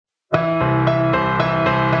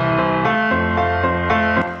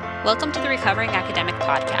Welcome to the Recovering Academic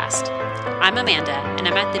Podcast. I'm Amanda, and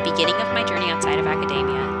I'm at the beginning of my journey outside of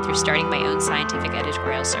academia through starting my own scientific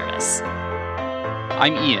editorial service.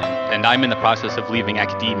 I'm Ian, and I'm in the process of leaving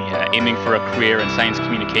academia, aiming for a career in science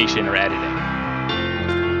communication or editing.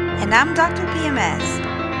 And I'm Dr. PMS.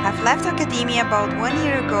 I've left academia about 1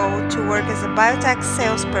 year ago to work as a biotech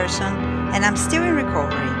salesperson, and I'm still in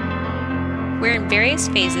recovery. We're in various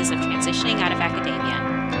phases of transitioning out of academia,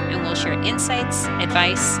 and we'll share insights,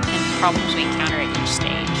 advice, and problems we encounter at each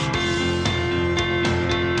stage.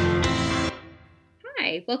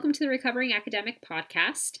 Hi, welcome to the Recovering Academic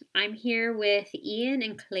Podcast. I'm here with Ian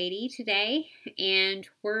and Clady today, and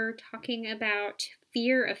we're talking about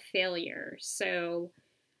fear of failure. So,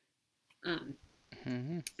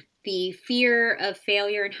 the fear of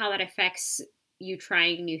failure and how that affects you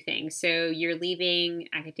trying new things. So you're leaving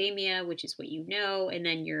academia, which is what you know, and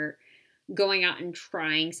then you're going out and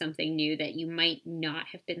trying something new that you might not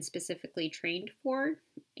have been specifically trained for.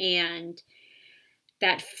 And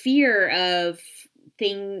that fear of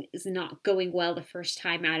things not going well the first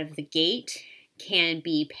time out of the gate can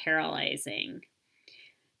be paralyzing.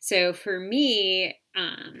 So for me,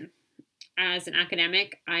 as an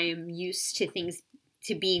academic, I am used to things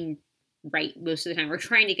to being right most of the time. We're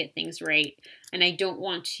trying to get things right, and I don't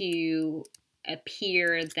want to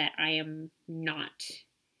appear that I am not,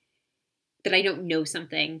 that I don't know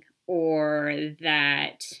something, or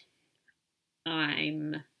that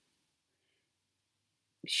I'm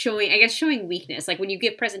showing weakness. Like when you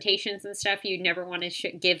give presentations and stuff, you never want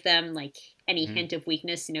to give them like any hint of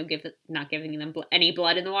weakness, not giving them any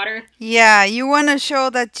blood in the water. Yeah, you want to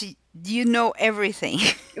show that you know everything.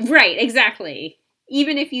 Right, exactly.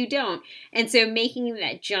 Even if you don't. And so making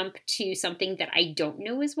that jump to something that I don't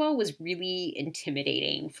know as well was really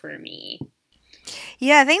intimidating for me.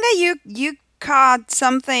 Yeah, I think that you caught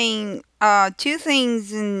something, two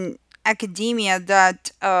things in academia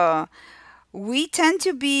that we tend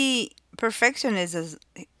to be perfectionists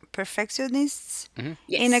in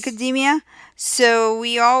Yes. academia. So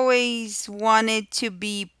we always wanted to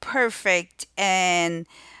be perfect, and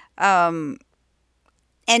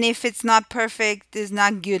if it's not perfect, it's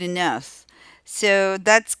not good enough. So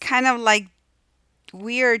that's kind of like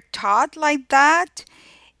we are taught like that,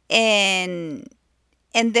 and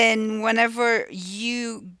then whenever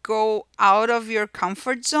you go out of your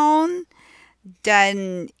comfort zone,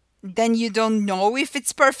 then you don't know if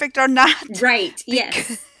it's perfect or not. Right, Because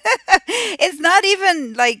yes. it's not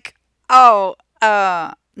even like, oh,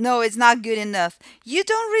 no, it's not good enough. You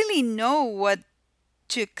don't really know what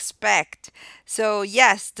to expect. So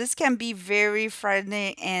yes, this can be very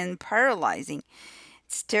frightening and paralyzing.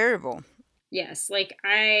 It's terrible. Yes, like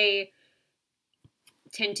I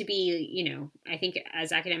tend to be, I think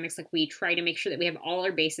as academics, like we try to make sure that we have all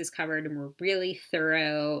our bases covered and we're really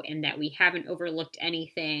thorough and that we haven't overlooked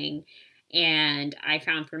anything. And I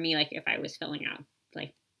found for me, like if I was filling out,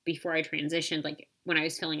 like before I transitioned, like when I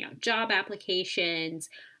was filling out job applications,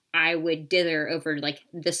 I would dither over like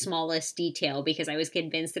the smallest detail because I was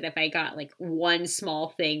convinced that if I got like one small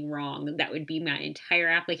thing wrong, that would be my entire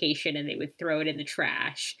application and they would throw it in the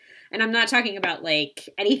trash. And I'm not talking about like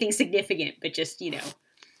anything significant, but just,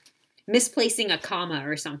 misplacing a comma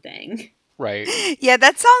or something. Right. Yeah,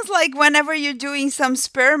 that sounds like whenever you're doing some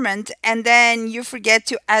experiment and then you forget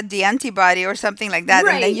to add the antibody or something like that, and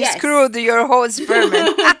then Right, you yes. screwed your whole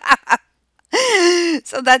experiment.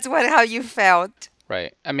 So that's how you felt.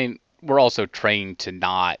 Right. I mean, we're also trained to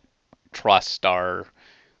not trust our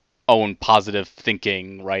own positive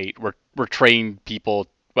thinking, right? We're trained people,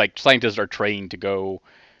 like scientists are trained to go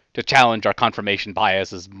to challenge our confirmation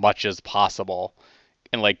bias as much as possible.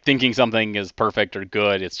 And like thinking something is perfect or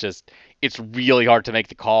good, it's really hard to make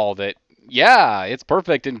the call that yeah, it's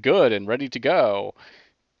perfect and good and ready to go.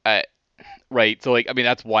 Uh, right. So like I mean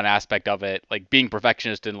that's one aspect of it. Like being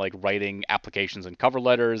perfectionist in like writing applications and cover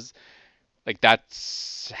letters, like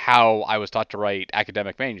that's how I was taught to write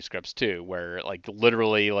academic manuscripts too, where like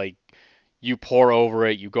literally like you pour over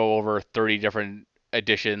it, you go over 30 different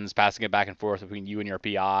editions, passing it back and forth between you and your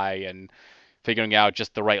PI and figuring out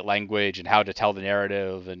just the right language and how to tell the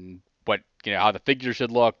narrative and what, how the figure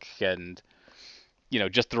should look and,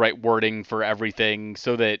 just the right wording for everything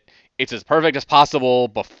so that it's as perfect as possible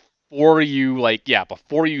before you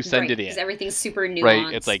before you send Right, it in. because everything's super nuanced.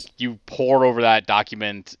 Right, it's like you pour over that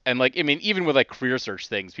document, and like I mean, even with like career search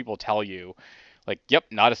things, people tell you, like, yep,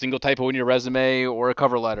 not a single typo in your resume or a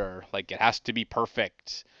cover letter. Like it has to be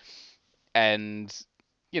perfect, and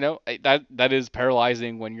that is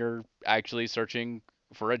paralyzing when you're actually searching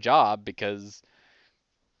for a job because,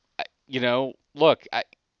 look,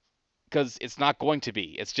 because it's not going to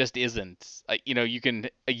be. It just isn't. You can,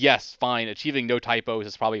 yes, fine, achieving no typos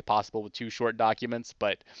is probably possible with two short documents,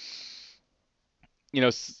 but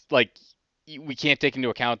like we can't take into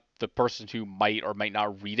account the person who might or might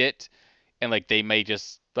not read it, and like they may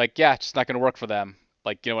just like, yeah, it's just not going to work for them.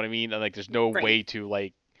 Like, you know what I mean? And like, there's no Right. way to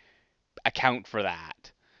like account for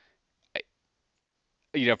that.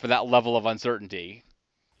 For that level of uncertainty.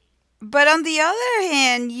 But on the other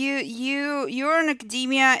hand, you're in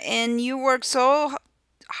academia and you work so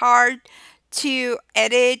hard to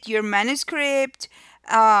edit your manuscript,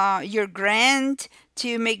 your grant,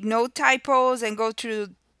 to make no typos and go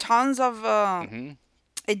through tons of Hmm.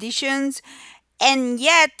 editions, and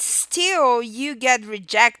yet still you get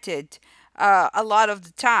rejected a lot of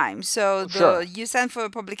the time. So Oh, sure. you send for a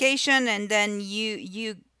publication, and then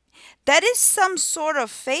you that is some sort of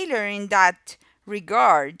failure in that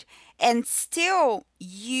regard, and still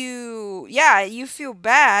you feel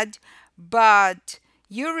bad, but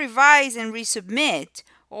you revise and resubmit,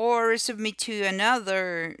 or resubmit to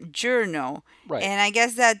another journal. Right. And I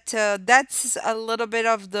guess that that's a little bit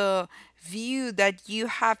of the view that you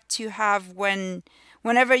have to have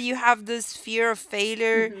whenever you have this fear of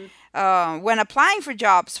failure, Hmm. when applying for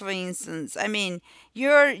jobs, for instance. I mean,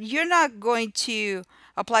 you're not going to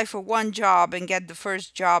apply for one job and get the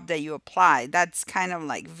first job that you apply. That's kind of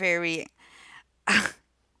like very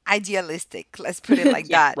idealistic, let's put it like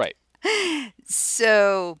Yeah. that. Right.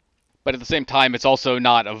 So, But at the same time, it's also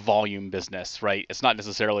not a volume business, right? It's not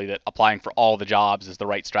necessarily that applying for all the jobs is the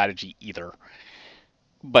right strategy either.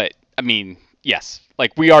 But I mean, yes,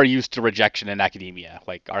 like we are used to rejection in academia.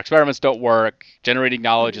 Like our experiments don't work, generating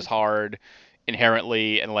knowledge is Hmm. hard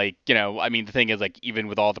inherently, and like, I mean, the thing is like even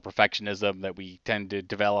with all the perfectionism that we tend to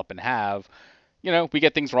develop and have, we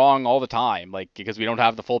get things wrong all the time, like because we don't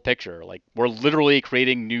have the full picture. Like we're literally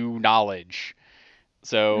creating new knowledge.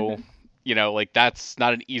 So, Hmm. like that's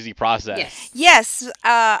not an easy process. Yes. yes,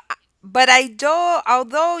 but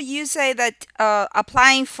although you say that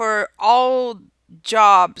applying for all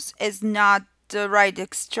jobs is not the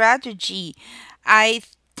right strategy, I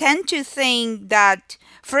tend to think that,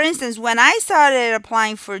 for instance, when I started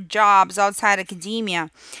applying for jobs outside academia,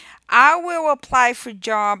 I will apply for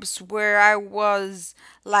jobs where I was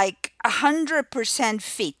like 100%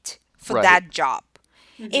 fit for Right. that job.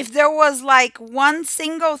 Hmm. If there was like one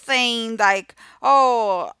single thing, like,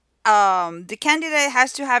 oh, the candidate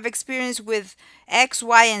has to have experience with X,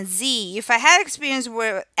 Y, and Z. If I had experience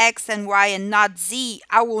with X and Y and not Z,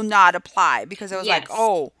 I will not apply, because I was like, Yes.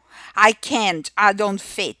 oh, I can't, I don't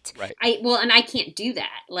fit. Right. And I can't do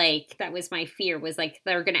that. Like that was my fear, was like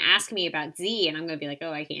they're going to ask me about Z and I'm going to be like,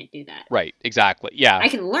 "Oh, I can't do that." Right. Exactly. Yeah. I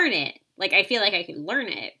can learn it. Like I feel like I can learn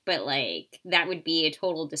it, but like that would be a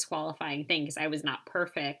total disqualifying thing because I was not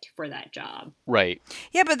perfect for that job. Right.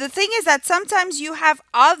 Yeah, but the thing is that sometimes you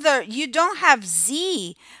don't have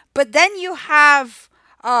Z, but then you have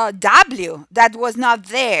W that was not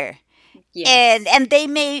there. And Yes.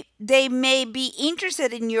 they may be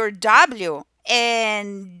interested in your W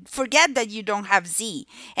and forget that you don't have Z.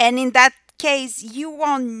 And in that case, you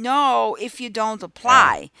won't know if you don't Yeah.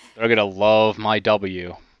 apply. They're gonna love my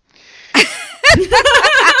W.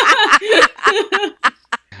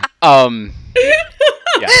 Um.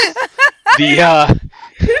 Yes. The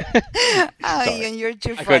Oh, sorry, you're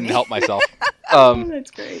too I couldn't funny. help myself. Oh, Um.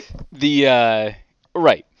 that's great. The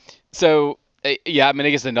right. So yeah, I mean, I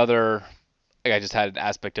guess another. Like, I just had an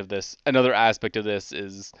aspect of this. Another aspect of this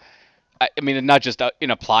is, I mean, not just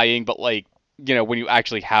in applying, but like, when you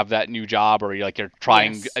actually have that new job, or you're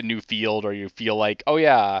trying Yes. a new field, or you feel like, oh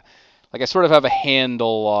yeah, like I sort of have a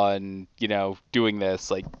handle on, doing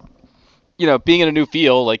this. Like, being in a new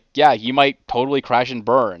field, like, yeah, you might totally crash and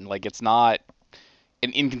burn. Like, it's not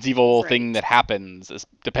an inconceivable thing Right. that happens,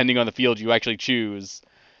 depending on the field you actually choose.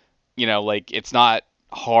 Like, it's not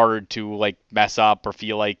hard to like mess up or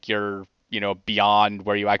feel like you're, beyond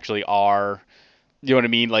where you actually are. You know what I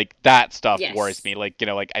mean? Like that stuff worries Yes. me. Like,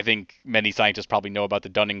 like I think many scientists probably know about the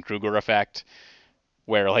Dunning-Kruger effect,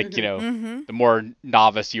 where like, Hmm. Hmm. the more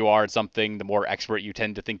novice you are at something, the more expert you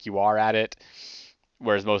tend to think you are at it.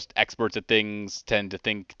 Whereas most experts at things tend to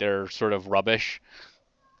think they're sort of rubbish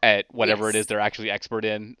at whatever it is Yes. they're actually expert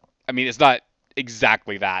in. I mean, it's not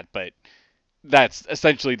exactly that, but that's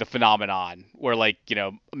essentially the phenomenon where like,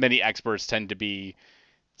 many experts tend to be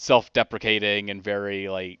self-deprecating and very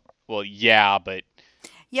like, well, yeah, but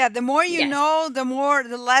Yeah, the more you Yes. know,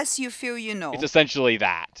 the less you feel you it's know. essentially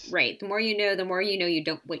that. Right. The more you know you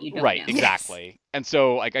don't what you don't Right, know. Yes. exactly. And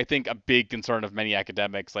so like I think a big concern of many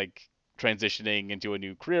academics like transitioning into a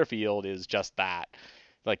new career field is just that.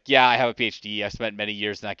 like, yeah, I have a PhD, I've spent many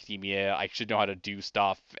years in academia, I should know how to do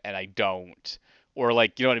stuff, and I don't. Or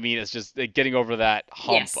like, you know what I mean? It's just like, getting over that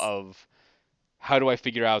hump Yes. of how do I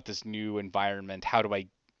figure out this new environment? How do I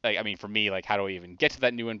like? I mean, for me, like, how do I even get to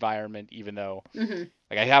that new environment? Even though Hmm.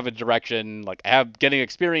 like I have a direction, like I have getting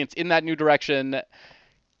experience in that new direction,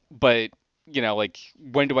 but like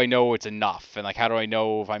when do I know it's enough? And like how do I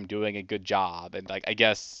know if I'm doing a good job? And like I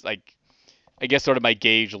guess sort of my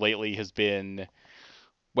gauge lately has been,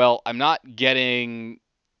 well, I'm not getting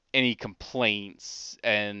any complaints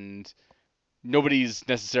and nobody's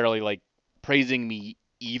necessarily like praising me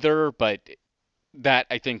either, but that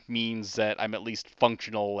I think means that I'm at least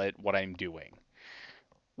functional at what I'm doing,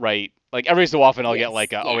 right? Like every so often I'll get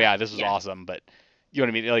like, Yes. oh Yeah. yeah, this is Yeah. awesome, but you know what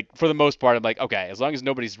I mean? Like for the most part, I'm like, okay, as long as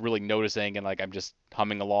nobody's really noticing and like I'm just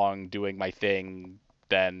humming along doing my thing,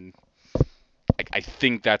 then like I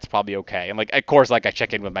think that's probably okay. And like of course, like I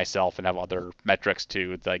check in with myself and have other metrics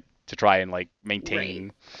too, like to try and like Right.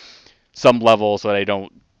 maintain some level so that I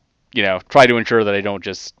don't, try to ensure that I don't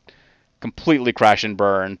just completely crash and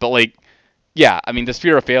burn. But like, yeah, I mean, this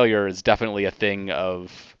fear of failure is definitely a thing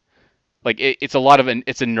of like it's a lot of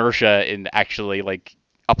it's inertia in actually like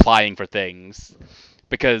applying for things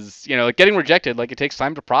because like getting rejected, like it takes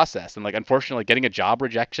time to process, and like unfortunately getting a job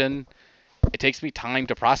rejection, it takes me time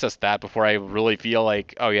to process that before I really feel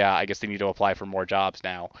like, oh yeah, I guess I need to apply for more jobs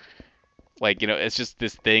now. Like it's just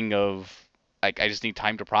this thing of like I just need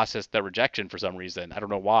time to process the rejection for some reason. I don't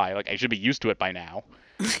know why. Like I should be used to it by now,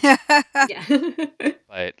 Yeah.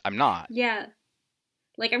 but I'm not. Yeah.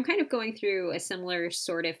 Like I'm kind of going through a similar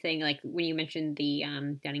sort of thing, like when you mentioned the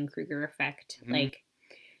Dunning-Kruger effect. Hmm. Like,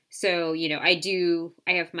 so, I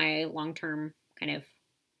have my long-term kind of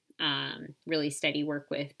really steady work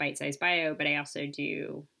with Bite Size Bio, but I also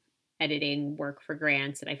do editing work for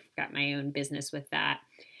grants, and I've got my own business with that.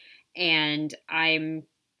 And I'm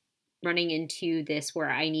running into this where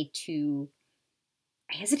I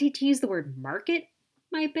hesitate to use the word market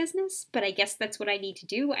my business, but I guess that's what I need to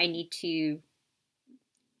do. I need to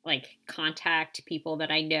like contact people that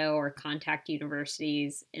I know or contact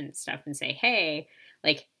universities and stuff and say, hey,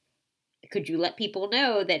 like, could you let people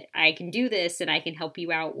know that I can do this and I can help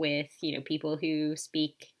you out with, people who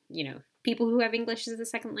speak, people who have English as a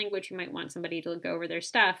second language who might want somebody to look over their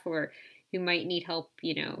stuff or who might need help,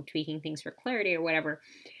 tweaking things for clarity or whatever.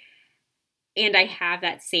 And I have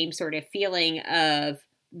that same sort of feeling of,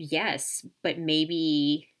 yes, but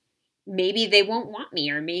maybe they won't want me,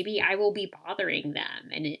 or maybe I will be bothering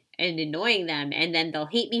them and annoying them, and then they'll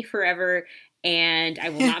hate me forever, and I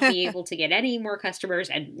will not be able to get any more customers.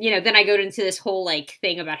 And then I go into this whole like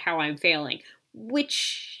thing about how I'm failing,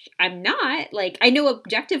 which I'm not. Like I know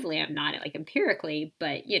objectively I'm not, like empirically,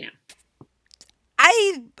 but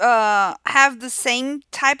I have the same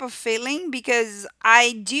type of feeling because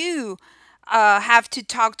I do have to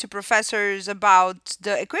talk to professors about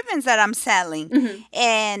the equipments that I'm selling, Mhm.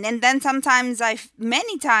 and then sometimes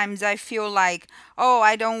many times I feel like, oh,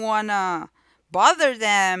 I don't wanna bother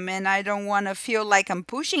them, and I don't wanna feel like I'm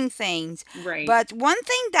pushing things. Right. But one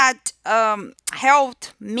thing that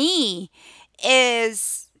helped me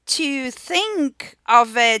is to think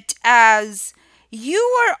of it as you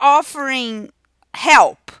are offering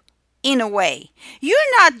help in a way.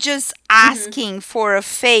 You're not just Mhm. asking for a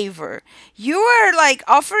favor. You are like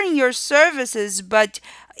offering your services, but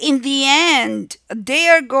in the end, they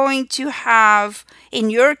are going to have, in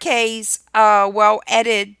your case, a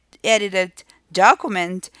edited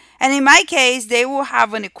document. And in my case, they will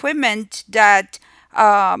have an equipment that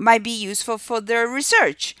might be useful for their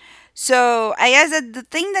research. So I guess that the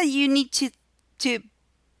thing that you need to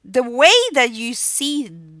the way that you see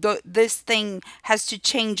this thing has to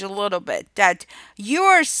change a little bit, that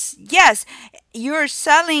yes, you're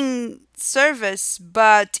selling service,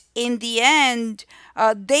 but in the end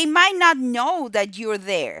they might not know that you're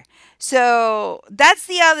there. So that's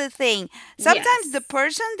the other thing. Sometimes the Yes.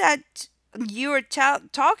 person that you're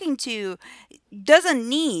talking to doesn't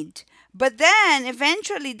need, but then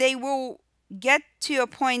eventually they will get to a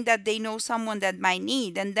point that they know someone that might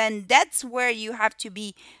need, and then that's where you have to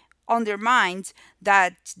be on their minds,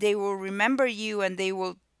 that they will remember you and they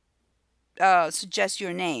will suggest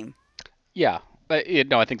your name. Yeah,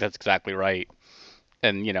 no, I think that's exactly right.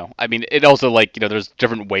 And I mean, it also like there's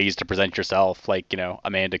different ways to present yourself. Like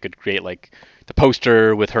Amanda could create like the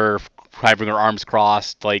poster with her having her arms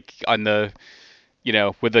crossed, like on the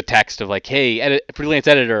with the text of like, hey, freelance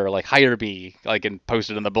editor, like hire me, like and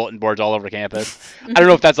post it on the bulletin boards all over campus. I don't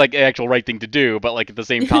know if Mhm. that's like the actual right thing to do, but like at the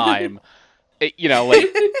same time, like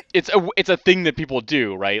it's a thing that people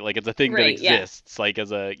do, right? Like it's a thing that Right. Yeah. exists. Like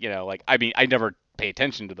as a like I mean, I never pay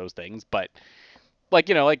attention to those things, but like,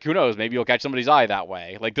 like who knows, maybe you'll catch somebody's eye that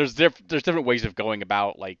way. Like there's different ways of going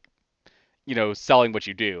about like, selling what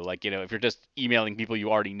you do. Like, if you're just emailing people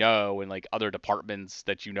you already know and like other departments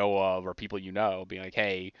that you know of or people being like,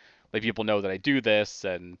 hey, like people know that I do this,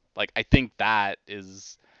 and like I think that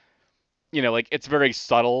is, like it's very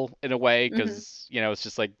subtle in a way Hmm. because it's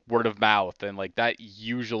just like word of mouth, and like that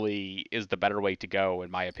usually is the better way to go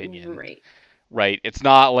in my opinion. Right. Right? It's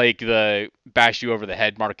not like the bash you over the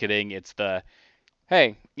head marketing. It's the,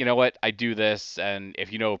 hey, you know what? I do this, and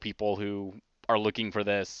if you know people who are looking for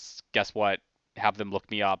this, guess what? Have them look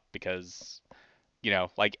me up because,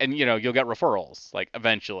 like, and you'll get referrals, like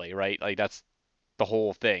eventually, right? Like that's the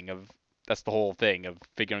whole thing of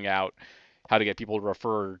figuring out how to get people to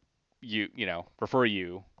refer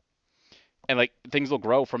you, and like things will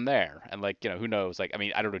grow from there. And like, who knows? Like, I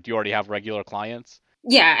mean, I don't know. Do you already have regular clients?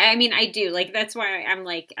 Yeah, I mean, I do. Like that's why I'm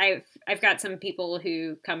like I've got some people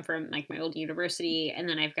who come from like my old university, and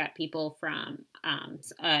then I've got people from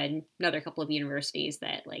another couple of universities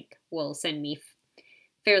that like will send me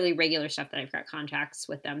fairly regular stuff that I've got contacts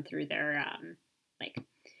with them through their like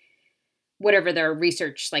whatever their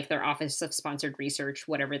research, like their office of sponsored research,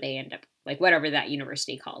 whatever they end up like whatever that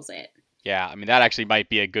university calls it. Yeah, I mean that actually might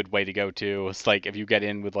be a good way to go too. It's like if you get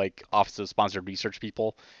in with like Office of Sponsored Research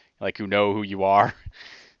people, like who know who you are,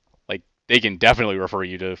 like they can definitely refer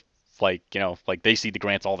you to like like they see the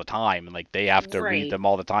grants all the time and like they have to read Right. them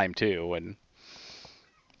all the time too. And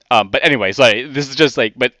but anyways, like this is just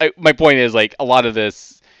like, but my point is like a lot of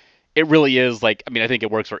this, it really is like, I mean I think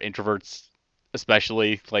it works for introverts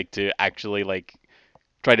especially, like to actually like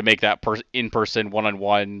try to make that in-person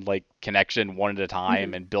one-on-one like connection one at a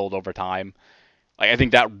time Hmm. and build over time. Like I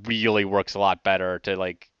think that really works a lot better to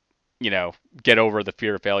like, you know, get over the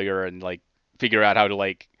fear of failure and like figure out how to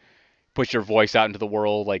like push your voice out into the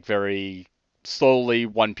world like very slowly,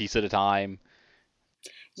 one piece at a time.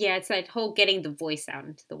 Yeah, it's that whole getting the voice out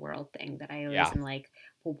into the world thing that I always Yeah. am like,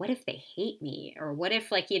 well, what if they hate me? Or what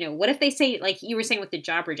if, like, what if they say, like you were saying with the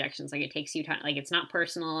job rejections, like it takes you time, like it's not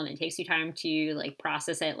personal and it takes you time to like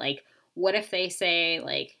process it. Like, what if they say,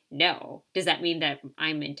 like, no? Does that mean that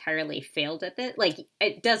I'm entirely failed at this? Like,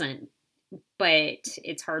 it doesn't, but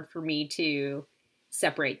it's hard for me to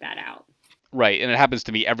separate that out. Right, and it happens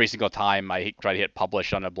to me every single time I try to hit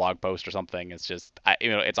publish on a blog post or something. It's just,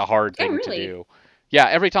 it's a hard Oh, thing to really? do. Yeah,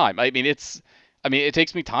 every time. I mean, it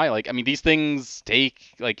takes me time. Like, I mean, these things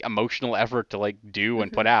take like emotional effort to like do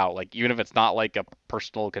and Hmm. put out. Like, even if it's not like a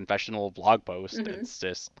personal confessional blog post, Hmm. it's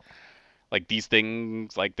just like these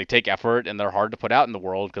things, like they take effort and they're hard to put out in the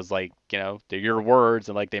world because like, they're your words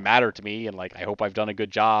and like they matter to me, and like I hope I've done a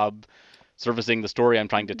good job servicing the story I'm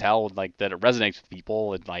trying to Hmm. tell, and like that it resonates with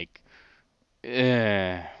people, and like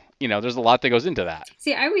there's a lot that goes into that.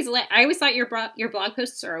 See, I always thought your blog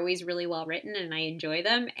posts are always really well written, and I enjoy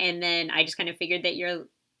them. And then I just kind of figured that you're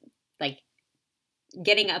like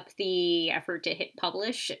getting up the effort to hit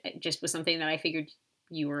publish just was something that I figured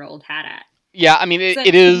you were old hat at. Yeah, I mean, So,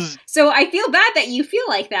 it is. so I feel bad that you feel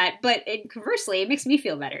like that, but conversely, it makes me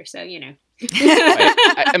feel better. So Right.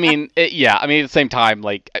 I mean, yeah. I mean, at the same time,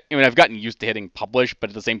 like, I mean, I've gotten used to hitting publish, but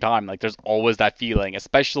at the same time, like, there's always that feeling,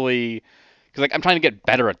 especially because, like, I'm trying to get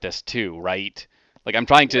better at this too, right? Like, I'm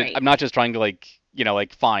Right. not just trying to, like,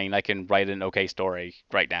 like, fine, I can write an okay story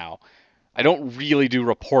right now. I don't really do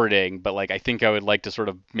reporting, but, like, I think I would like to sort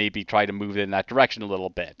of maybe try to move in that direction a little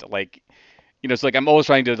bit. Like, so like I'm always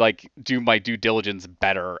trying to like do my due diligence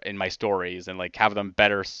better in my stories and like have them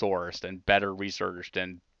better sourced and better researched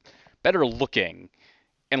and better looking,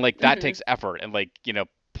 and like that Hmm. takes effort, and like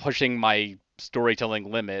pushing my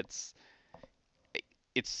storytelling limits,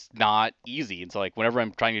 it's not easy. And so like whenever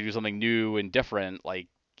I'm trying to do something new and different, like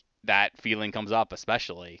that feeling comes up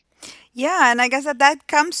especially. Yeah, and I guess that that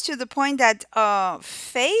comes to the point that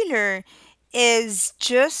failure is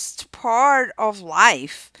just part of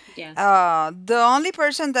life. Yeah. The only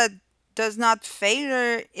person that does not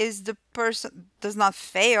failure is the person does not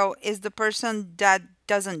fail is the person that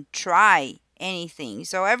doesn't try anything.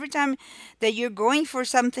 So every time that you're going for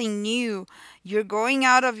something new, you're going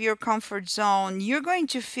out of your comfort zone, you're going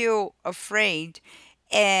to feel afraid,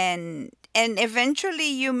 and eventually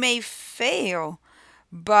you may fail,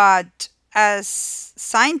 but as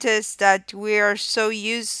scientists, that we are so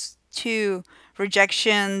used to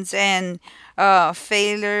rejections and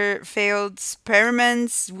failed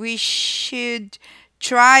experiments, we should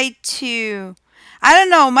try to. I don't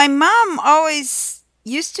know. My mom always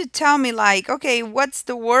used to tell me like, okay, what's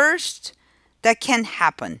the worst that can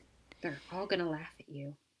happen? They're all gonna laugh at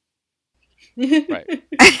you. Right.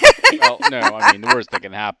 Well, no, I mean the worst that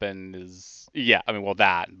can happen is, yeah, I mean, well,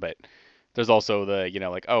 that, but there's also the,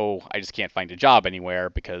 like, oh, I just can't find a job anywhere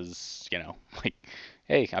because, like,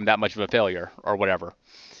 hey, I'm that much of a failure or whatever.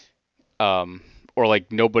 Um, or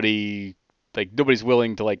like nobody's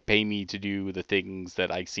willing to like pay me to do the things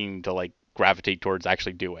that I seem to like gravitate towards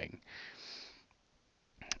actually doing.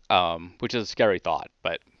 Which is a scary thought,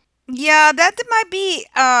 but Yeah,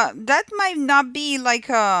 that might not be like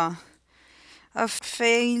a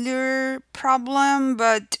failure problem,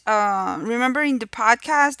 but remember in the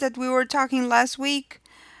podcast that we were talking last week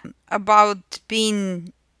about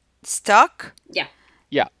being stuck? Yeah.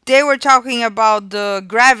 yeah, They were talking about the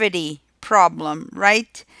gravity problem,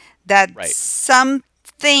 right? That right. some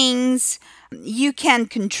things you can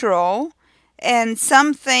control and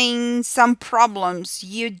some things, some problems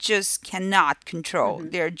you just cannot control. Hmm.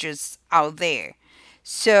 They're just out there.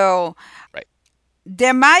 So Right.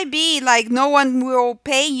 there might be like no one will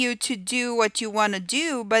pay you to do what you want to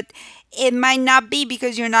do, but it might not be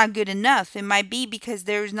because you're not good enough. It might be because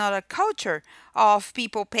there's not a culture of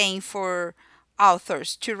people paying for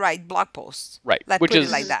authors to write blog posts. Right. Let's Which put it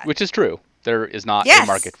like is that. which is true. There is not a Yes,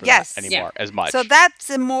 market for that yes. Yeah. anymore as So much. that's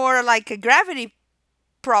a more like a gravity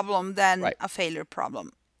problem than Right. a failure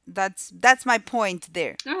problem. That's my point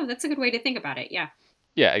there. Oh, that's a good way to think about it. Yeah.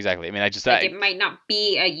 Yeah, exactly. I mean, Like it might not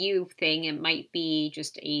be a you thing, it might be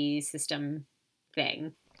just a system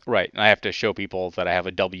thing. right. I have to show people that I have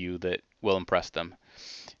a W that will impress them.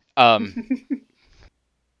 Um,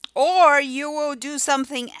 Or you will do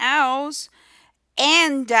something else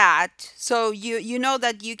and that, so you know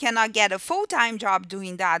that you cannot get a full-time job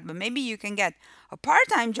doing that, but maybe you can get a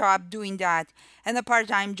part-time job doing that and a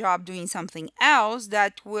part-time job doing something else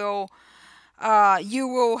that will you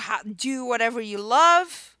will do whatever you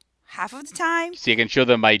love half of the time. See, I can show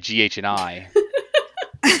them my GH and I.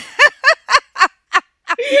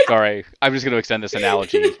 Sorry, I'm just going to extend this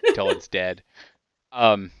analogy till it's dead.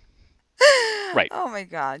 Um, right. Oh my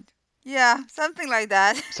god. Yeah, something like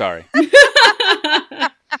that. Sorry.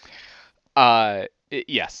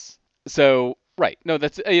 Yes. So, right. No,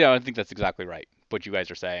 that's I think that's exactly right. What you guys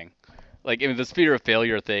are saying. Like, I mean, this fear of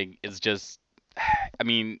failure thing is just, I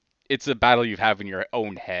mean, it's a battle you have in your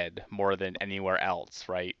own head more than anywhere else,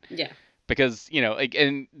 right? Yeah. Because like,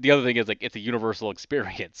 and the other thing is like, it's a universal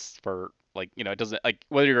experience for like, it doesn't like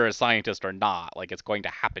whether you're a scientist or not, like, it's going to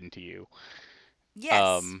happen to you.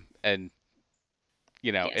 Yes. And it's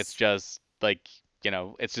Yes. just like,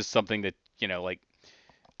 it's just something that like,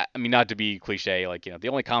 I mean, not to be cliche, like, the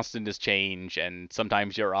only constant is change, and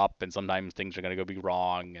sometimes you're up, and sometimes things are gonna go be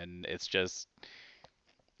wrong, and it's just,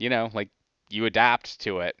 like, you adapt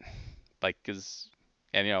to it, like,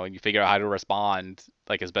 and you figure out how to respond,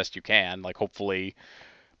 like, as best you can, like, hopefully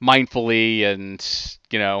mindfully, and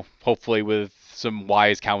hopefully with some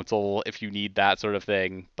wise counsel if you need that sort of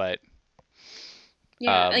thing, but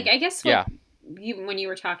Yeah. Like I guess what yeah, when you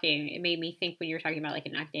were talking, it made me think when you were talking about like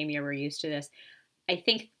in academia, we're used to this. I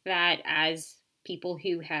think that as people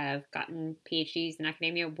who have gotten PhDs in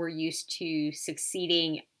academia, we're used to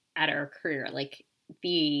succeeding at our career, like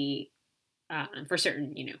the for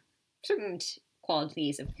certain, certain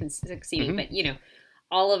qualities of succeeding. hmm But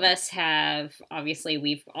all of us have obviously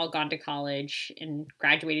we've all gone to college and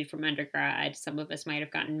graduated from undergrad. Some of us might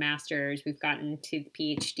have gotten masters. We've gotten to the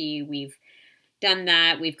PhD. We've done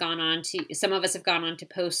that. We've gone on to, some of us have gone on to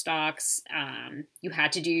postdocs. You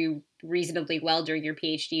had to do reasonably well during your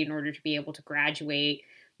PhD in order to be able to graduate.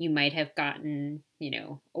 You might have gotten,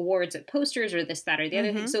 awards at posters or this, that, or the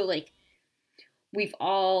other thing. Mhm. So, like, we've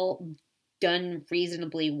all done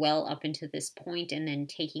reasonably well up until this point, and then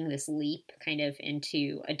taking this leap kind of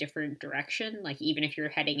into a different direction. Like, even if you're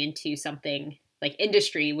heading into something like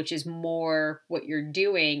industry, which is more what you're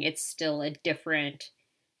doing, it's still a different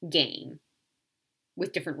game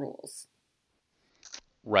with different rules.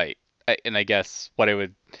 right. And I guess what I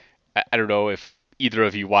would, I don't know if either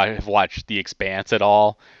of you have watched The Expanse at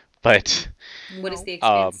all, but What is No. the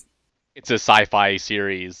um, expanse? it's a sci-fi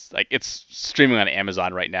series. Like, it's streaming on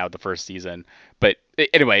Amazon right now, the first season. But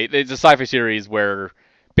anyway, it's a sci-fi series where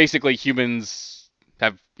basically humans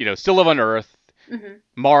have, still live on Earth. Mm-hmm.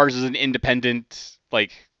 Mars is an independent,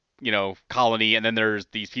 like, colony, and then there's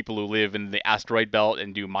these people who live in the asteroid belt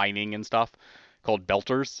and do mining and stuff called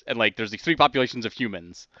belters. And like, there's these three populations of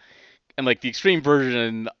humans. And like, the extreme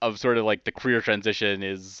version of sort of like the career transition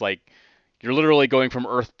is like, you're literally going from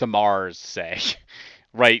Earth to Mars, say.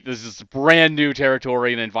 Right? This is brand new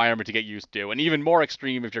territory and environment to get used to. And even more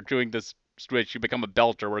extreme, if you're doing this switch, you become a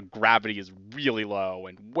belter where gravity is really low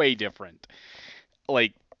and way different.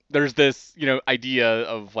 Like, there's this, idea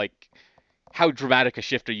of like, how dramatic a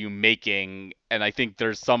shift are you making? And I think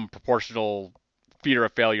there's some proportional fear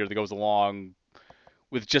of failure that goes along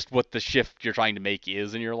with just what the shift you're trying to make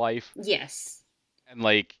is in your life. Yes. And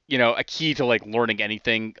like, a key to like learning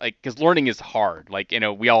anything, like, because learning is hard. Like,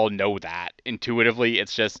 we all know that intuitively.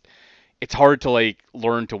 It's just it's hard to like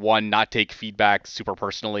learn to, one, not take feedback super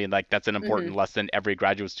personally, and like that's an Hmm. important lesson every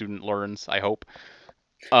graduate student learns, I hope.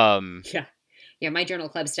 Um, Yeah. Yeah, my journal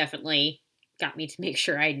clubs definitely got me to make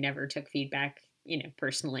sure I never took feedback,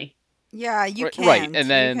 personally. Yeah, you right, and can't. You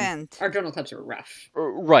then can't. Our journal clubs were rough.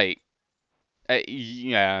 right,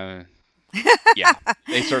 yeah, yeah,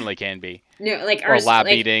 they certainly can be, No, like or ours, lab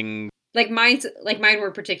meeting. mine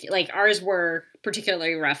were particular, like ours were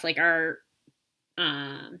particularly rough. Like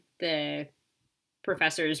the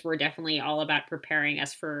professors were definitely all about preparing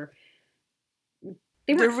us for,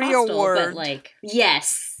 they The weren't real hostile, but world. like,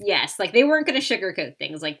 yes, like they weren't going to sugarcoat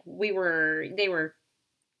things. Like they were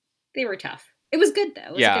tough. It was good though.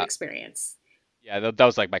 It was a good Yeah, experience. yeah, that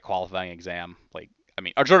was like my qualifying exam. Like, I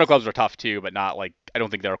mean, our journal clubs were tough too, but not like, I don't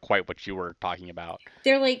think they were quite what you were talking about.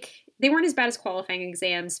 They weren't as bad as qualifying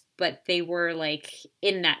exams, but they were like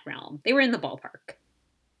in that realm. They were in the ballpark.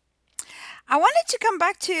 I wanted to come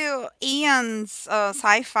back to Ian's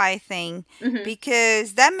sci-fi thing Hmm.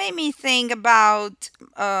 because that made me think about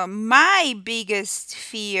my biggest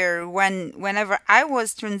fear whenever I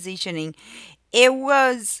was transitioning. It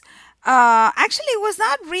was actually it was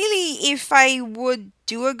not really if I would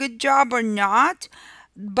do a good job or not,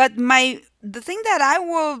 but my the thing that I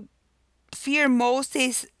will fear most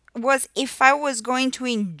is was if I was going to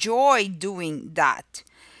enjoy doing that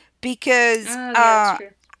because Oh yeah, that's true.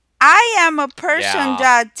 I am a person Yeah.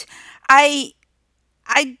 that I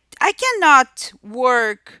I cannot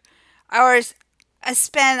work or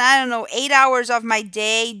spend, I don't know, 8 hours of my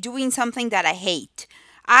day doing something that I hate.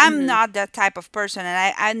 I'm Hmm. not that type of person,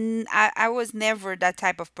 and I was never that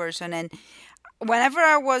type of person. And whenever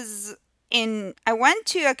I went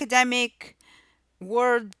to academic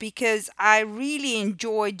world because I really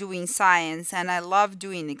enjoy doing science and I love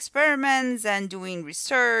doing experiments and doing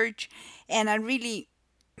research, and I really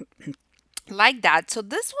like that. So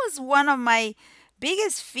this was one of my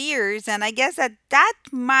biggest fears, and I guess that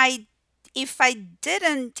might, if I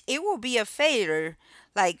didn't, it will be a failure.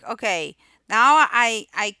 Like, okay, now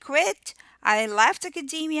I quit. I left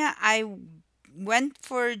academia. I went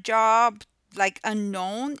for a job like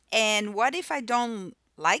unknown, and what if I don't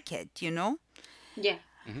like it, you know? Yeah.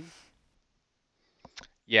 Hmm.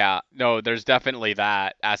 Yeah, no, there's definitely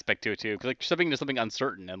that aspect to it too. Because like stepping into something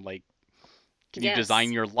uncertain, and like, can you design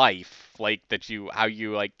Yes. your life like that? How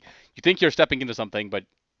you like, you think you're stepping into something, but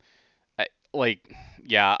like,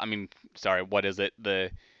 yeah, I mean, sorry, what is it?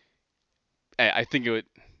 I think it would,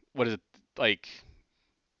 what is it like?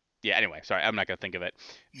 Yeah, anyway, sorry, I'm not gonna think of it.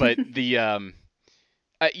 But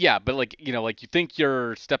yeah, but like, like you think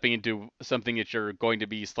you're stepping into something that you're going to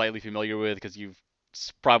be slightly familiar with because you've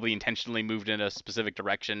probably intentionally moved in a specific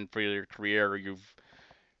direction for your career, or you've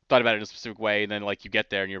thought about it in a specific way, and then like you get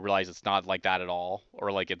there and you realize it's not like that at all,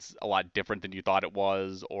 or like it's a lot different than you thought it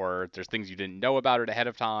was, or there's things you didn't know about it ahead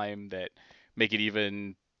of time that make it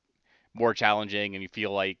even more challenging, and you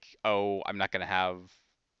feel like, oh, I'm not going to have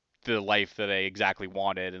the life that I exactly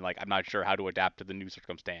wanted, and like I'm not sure how to adapt to the new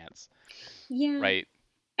circumstance, Yeah. right?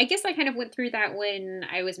 I guess I kind of went through that when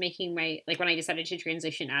I was making when I decided to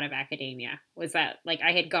transition out of academia. Was that like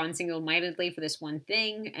I had gone single mindedly for this one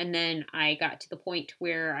thing, and then I got to the point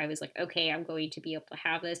where I was like, okay, I'm going to be able to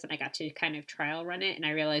have this, and I got to kind of trial run it, and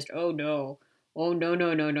I realized, oh no, no,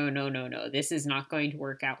 no, no, no, no, no, this is not going to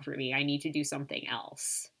work out for me. I need to do something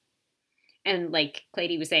else. And like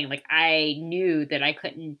Clady was saying, like I knew that I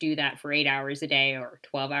couldn't do that for 8 hours a day or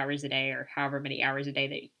 12 hours a day or however many hours a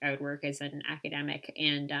day that I would work as an academic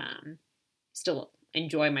and still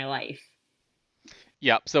enjoy my life.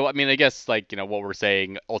 Yeah, so I mean, I guess like, what we're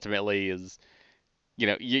saying ultimately is,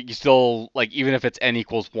 you still like, even if it's n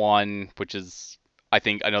equals 1, which is, I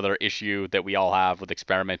think, another issue that we all have with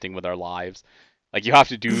experimenting with our lives. Like, you have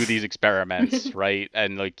to do these experiments, right?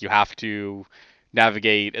 And like you have to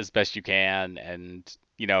navigate as best you can, and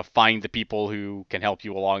find the people who can help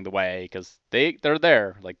you along the way, because they're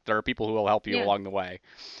there. Like, there are people who will help you Yeah. along the way.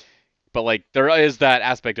 But like, there is that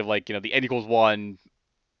aspect of like, the n equals 1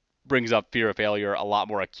 brings up fear of failure a lot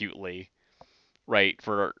more acutely, right?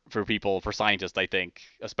 For people, for scientists, I think,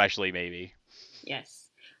 especially, maybe. Yes.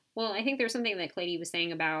 Well, I think there's something that Clady was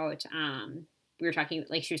saying about we were talking,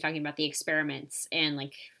 like she was talking about the experiments and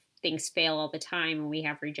like things fail all the time and we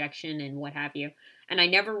have rejection and what have you. And I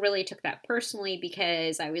never really took that personally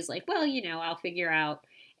because I was like, well, I'll figure out.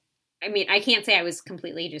 I mean, I can't say I was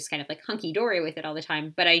completely just kind of like hunky dory with it all the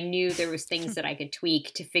time, but I knew there was things that I could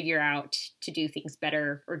tweak to figure out to do things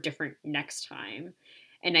better or different next time.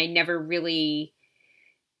 And I never really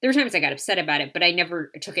there were times I got upset about it, but I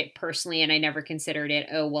never took it personally, and I never considered it,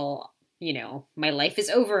 oh, well, my life is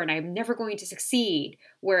over and I'm never going to succeed.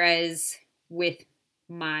 Whereas with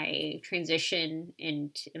my transition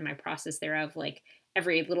and in my process thereof, like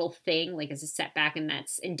every little thing like is a setback, and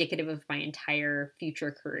that's indicative of my entire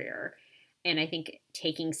future career. And I think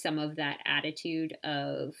taking some of that attitude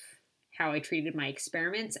of how I treated my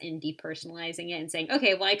experiments and depersonalizing it and saying,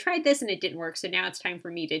 okay, well, I tried this and it didn't work, so now it's time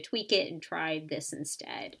for me to tweak it and try this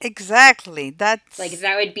instead. Exactly. That's Like,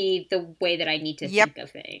 that would be the way that I need to Yep. think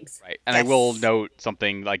of things. Right. And I will Yes. note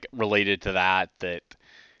something like related to that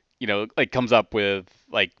like comes up with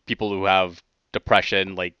like people who have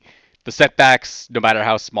depression, like the setbacks, no matter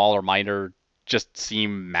how small or minor, just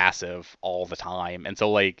seem massive all the time. And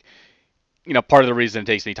so like, part of the reason it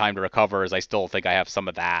takes me time to recover is I still think I have some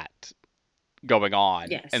of that going on.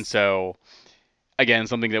 And Yes. so again,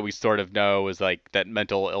 something that we sort of know is like that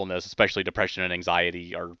mental illness, especially depression and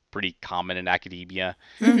anxiety, are pretty common in academia.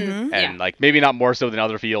 Mm-hmm. Mm-hmm. Yeah. And like maybe not more so than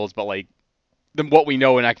other fields, but like what we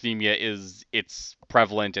know in academia is it's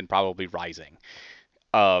prevalent and probably rising.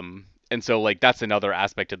 And so like that's another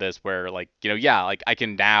aspect of this where like, yeah, like I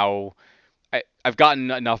can now I've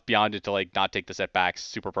gotten enough beyond it to like not take the setbacks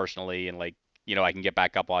super personally, and like, I can get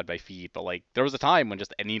back up on my feet. But like there was a time when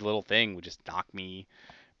just any little thing would just knock me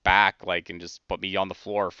back, like, and just put me on the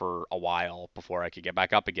floor for a while before I could get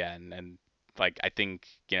back up again. And like I think,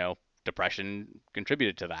 depression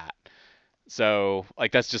contributed to that. So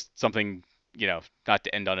like that's just something, not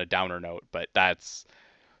to end on a downer note, but that's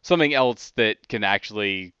something else that can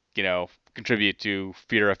actually, contribute to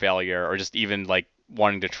fear of failure, or just even like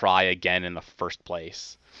wanting to try again in the first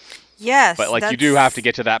place. Yes, But like you do have to that's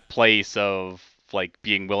get to that place of like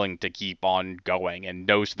being willing to keep on going and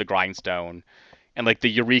nose to the grindstone. And like the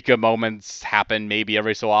eureka moments happen maybe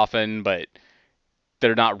every so often, but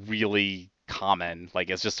they're not really common. Like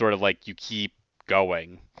it's just sort of like you keep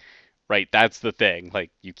going. Right? That's the thing.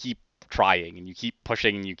 Like you keep trying and you keep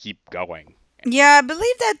pushing and you keep going. yeah, I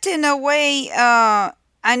believe that in a way,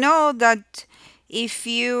 I know that if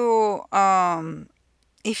you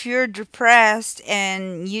if you're depressed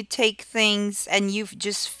and you take things and you've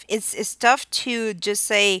just it's tough to just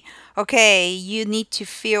say, okay, you need to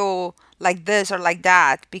feel like this or like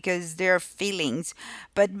that because there are feelings.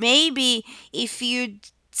 But maybe if you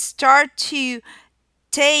start to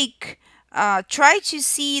take try to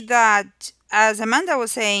see that, as Amanda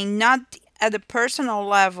was saying, not at a personal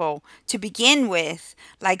level to begin with,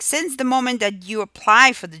 like since the moment that you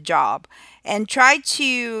apply for the job, and try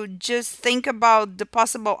to just think about the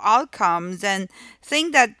possible outcomes and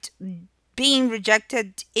think that being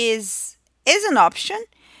rejected is an option,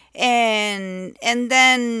 and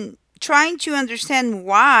then trying to understand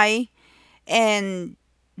why and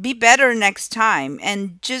be better next time,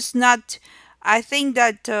 and just not. I think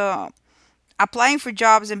that applying for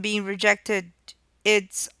jobs and being rejected,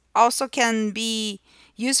 it's also can be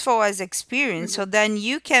useful as experience, Mm-hmm. so then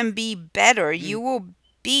you can be better. Mm-hmm. You will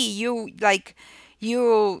be you like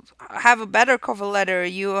you have a better cover letter,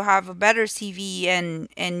 you have a better CV,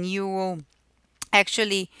 and you will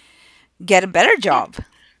actually get a better Yeah. job.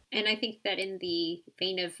 And I think that in the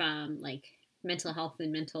vein of like mental health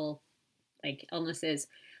and mental like illnesses,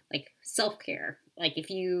 like self-care, like Yeah.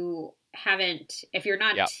 if you're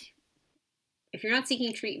not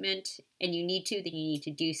seeking treatment and you need to, then you need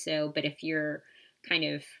to do so. But if you're kind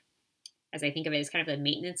of, as I think of it, as kind of a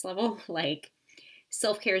maintenance level, like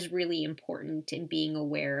self care is really important in being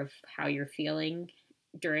aware of how you're feeling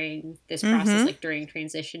during this process, Mm-hmm. like during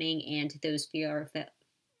transitioning, and those fear of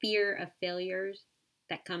failures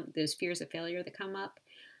those fears of failure that come up.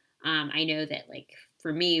 I know that, like,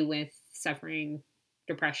 for me, with suffering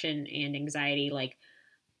depression and anxiety, like,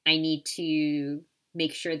 I need to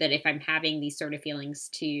make sure that if I'm having these sort of feelings,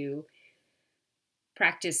 to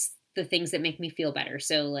practice the things that make me feel better.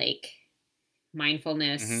 So, like, Mm-hmm.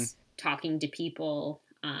 mindfulness, talking to people,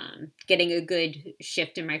 getting a good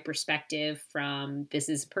shift in my perspective from this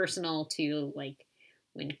is personal to, like,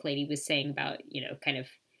 when Clady was saying about, kind of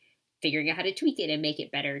figuring out how to tweak it and make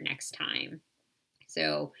it better next time.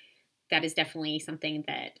 So that is definitely something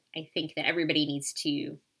that I think that everybody needs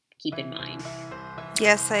to keep in mind.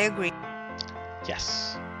 Yes, I agree.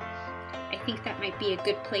 Yes. I think that might be a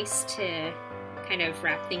good place to kind of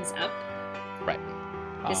wrap things up Right.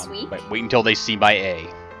 this week. Right. Wait until they see my A.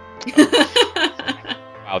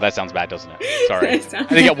 Wow, that sounds bad, doesn't it? Sorry. I Sounds-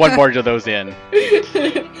 didn't get one more of those in.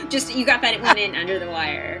 Just, you got that one in under the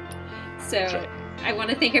wire. So That's right. I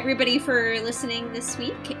want to thank everybody for listening this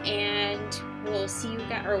week, and we'll see you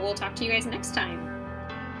guys, or we'll talk to you guys next time.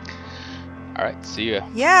 All right. See ya.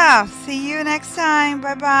 Yeah, see you next time.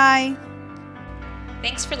 Bye bye.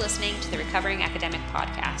 Thanks for listening to the Recovering Academic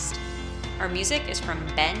Podcast. Our music is from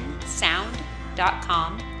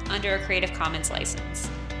bensound.com under a Creative Commons license.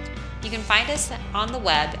 You can find us on the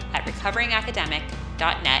web at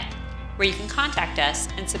recoveringacademic.net, where you can contact us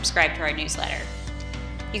and subscribe to our newsletter.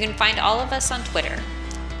 You can find all of us on Twitter.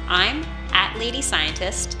 I'm at Lady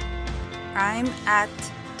Scientist. I'm at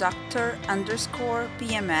Dr_PMS.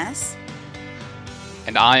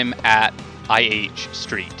 And I'm at IH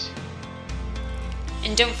Street.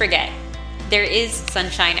 And don't forget, there is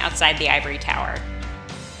sunshine outside the ivory tower.